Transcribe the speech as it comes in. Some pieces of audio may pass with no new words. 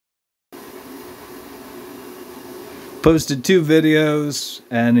Posted 2 videos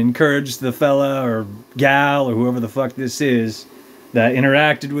and encouraged the fella or gal or whoever the fuck this is that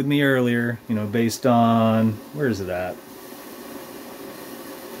interacted with me earlier, you know, based on, where is it at?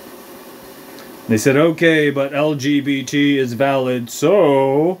 They said, okay, but LGBT is valid,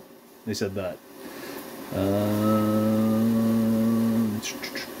 so... They said that.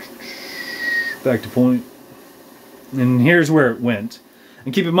 Back to point. And here's where it went.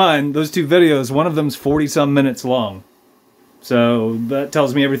 And keep in mind, those 2 videos, one of them's 40-some minutes long. So that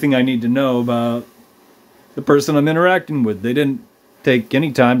tells me everything I need to know about the person I'm interacting with. They didn't take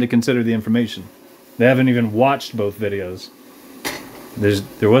any time to consider the information. They haven't even watched both videos.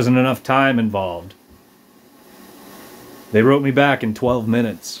 There wasn't enough time involved. They wrote me back in 12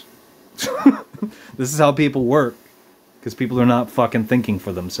 minutes. This is how people work. Because people are not fucking thinking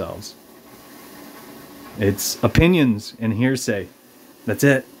for themselves. It's opinions and hearsay. That's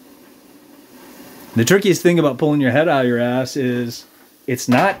it. The trickiest thing about pulling your head out of your ass is it's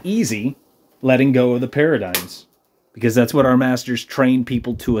not easy letting go of the paradigms. Because that's what our masters train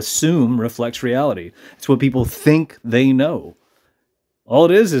people to assume reflects reality. It's what people think they know. All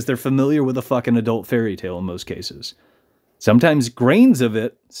it is they're familiar with a fucking adult fairy tale in most cases. Sometimes grains of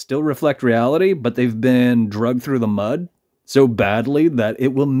it still reflect reality, but they've been drugged through the mud so badly that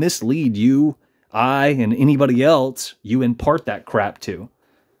it will mislead you, I, and anybody else you impart that crap to.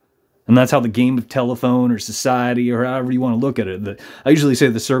 And that's how the game of telephone or society or however you want to look at it, I usually say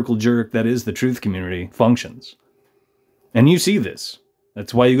the circle jerk that is the truth community functions. And you see this.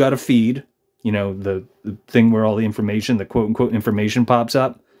 That's why you got to feed, you know, the thing where all the information, the quote-unquote information pops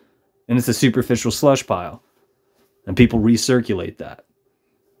up. And it's a superficial slush pile. And people recirculate that.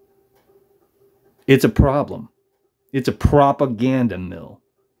 It's a problem. It's a propaganda mill.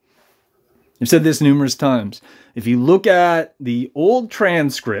 I've said this numerous times. If you look at the old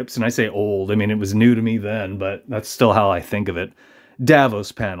transcripts, and I say old, I mean, it was new to me then, but that's still how I think of it.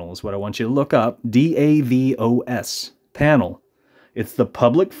 Davos panel is what I want you to look up. D-A-V-O-S. Panel. It's the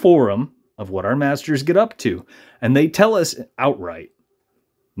public forum of what our masters get up to. And they tell us outright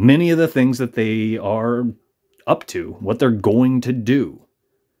many of the things that they are up to, what they're going to do.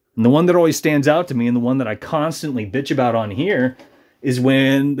 And the one that always stands out to me, and the one that I constantly bitch about on here, is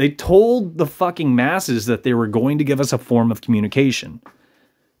when they told the fucking masses that they were going to give us a form of communication.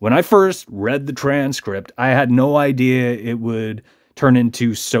 When I first read the transcript, I had no idea it would turn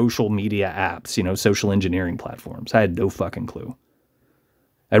into social media apps, you know, social engineering platforms. I had no fucking clue.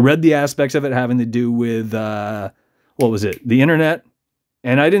 I read the aspects of it having to do with, what was it? The internet.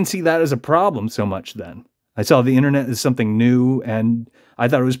 And I didn't see that as a problem so much then. I saw the internet as something new, and I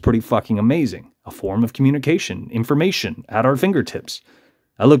thought it was pretty fucking amazing. A form of communication, information at our fingertips.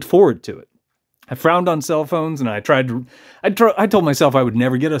 I looked forward to it. I frowned on cell phones, and I told myself I would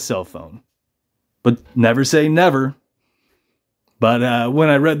never get a cell phone. But never say never. But when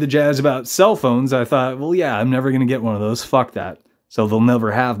I read the jazz about cell phones, I thought, well, yeah, I'm never going to get one of those. Fuck that. So they'll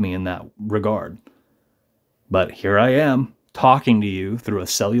never have me in that regard. But here I am, talking to you through a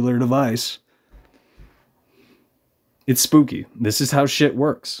cellular device. It's spooky. This is how shit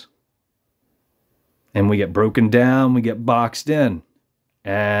works. And we get broken down, we get boxed in.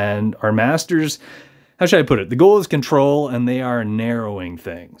 And our masters, how should I put it? The goal is control, and they are narrowing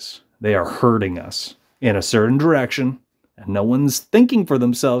things. They are hurting us in a certain direction. And no one's thinking for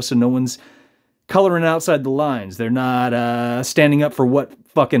themselves, so no one's coloring outside the lines. They're not standing up for what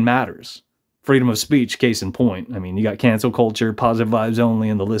fucking matters. Freedom of speech, case in point. I mean, you got cancel culture, positive vibes only,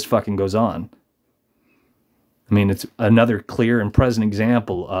 and the list fucking goes on. I mean, it's another clear and present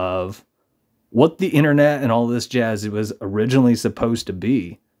example of what the internet and all this jazz it was originally supposed to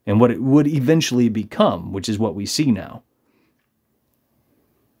be and what it would eventually become, which is what we see now.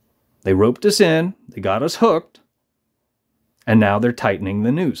 They roped us in, they got us hooked, and now they're tightening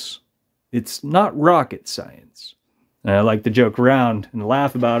the noose. It's not rocket science. And I like to joke around and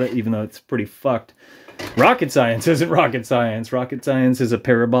laugh about it, even though it's pretty fucked. Rocket science isn't rocket science. Rocket science is a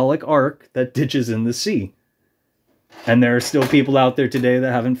parabolic arc that ditches in the sea. And there are still people out there today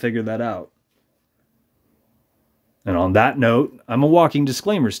that haven't figured that out. And on that note, I'm a walking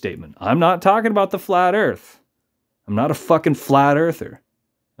disclaimer statement. I'm not talking about the flat earth. I'm not a fucking flat earther.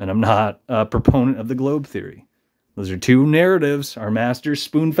 And I'm not a proponent of the globe theory. Those are two narratives our masters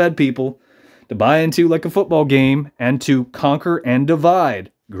spoon-fed people to buy into like a football game and to conquer and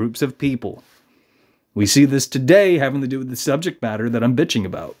divide groups of people. We see this today having to do with the subject matter that I'm bitching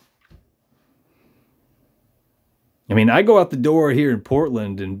about. I mean, I go out the door here in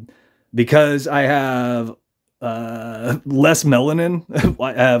Portland, and because I have less melanin,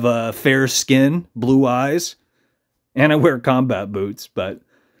 I have fair skin, blue eyes, and I wear combat boots, but,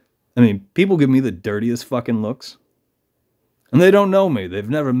 I mean, people give me the dirtiest fucking looks. And they don't know me. They've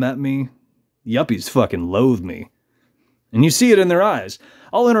never met me. Yuppies fucking loathe me. And you see it in their eyes.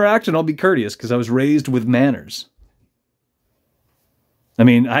 I'll interact and I'll be courteous because I was raised with manners. I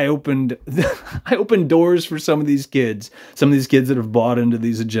mean, I opened doors for some of these kids that have bought into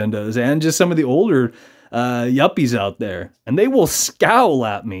these agendas, and just some of the older yuppies out there. And they will scowl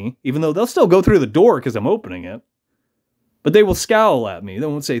at me, even though they'll still go through the door because I'm opening it. But they will scowl at me. They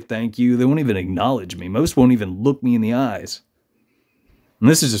won't say thank you. They won't even acknowledge me. Most won't even look me in the eyes. And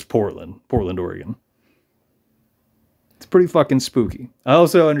this is just Portland, Oregon. It's pretty fucking spooky. I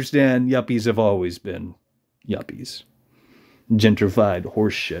also understand yuppies have always been yuppies. Gentrified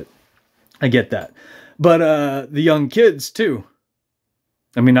horse shit. I get that. But the young kids, too.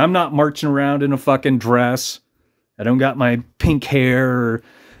 I mean, I'm not marching around in a fucking dress. I don't got my pink hair or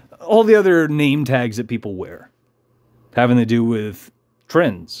all the other name tags that people wear. Having to do with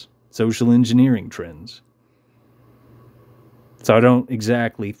trends. Social engineering trends. So I don't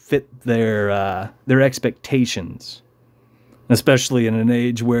exactly fit their expectations. Especially in an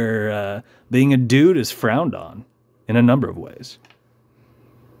age where being a dude is frowned on in a number of ways.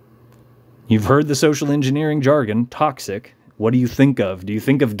 You've heard the social engineering jargon, toxic. What do you think of? Do you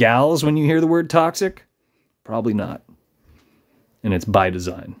think of gals when you hear the word toxic? Probably not. And it's by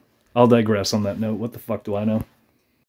design. I'll digress on that note. What the fuck do I know?